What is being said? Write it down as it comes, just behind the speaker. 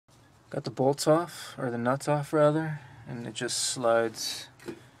Got the bolts off, or the nuts off rather, and it just slides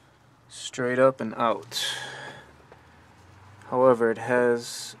straight up and out. However, it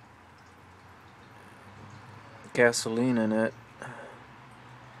has gasoline in it.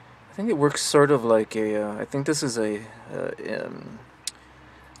 I think it works sort of like I think this is a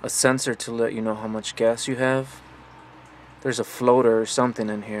sensor to let you know how much gas you have. There's a floater or something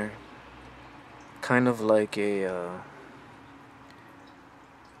in here, kind of like a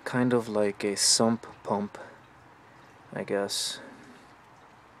sump pump, I guess.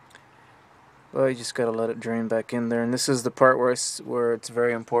 Well, you just gotta let it drain back in there, and this is the part where it's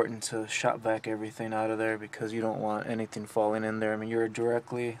very important to shop vac everything out of there, because you don't want anything falling in there. I mean,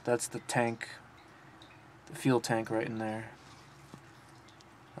 that's the tank, the fuel tank right in there.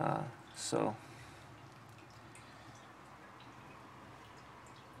 So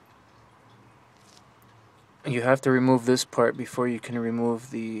you have to remove this part before you can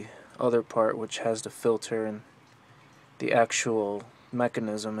remove the other part, which has the filter and the actual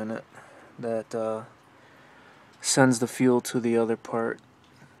mechanism in it that sends the fuel to the other part,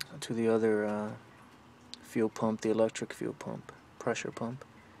 to the other fuel pump, the electric fuel pump, pressure pump.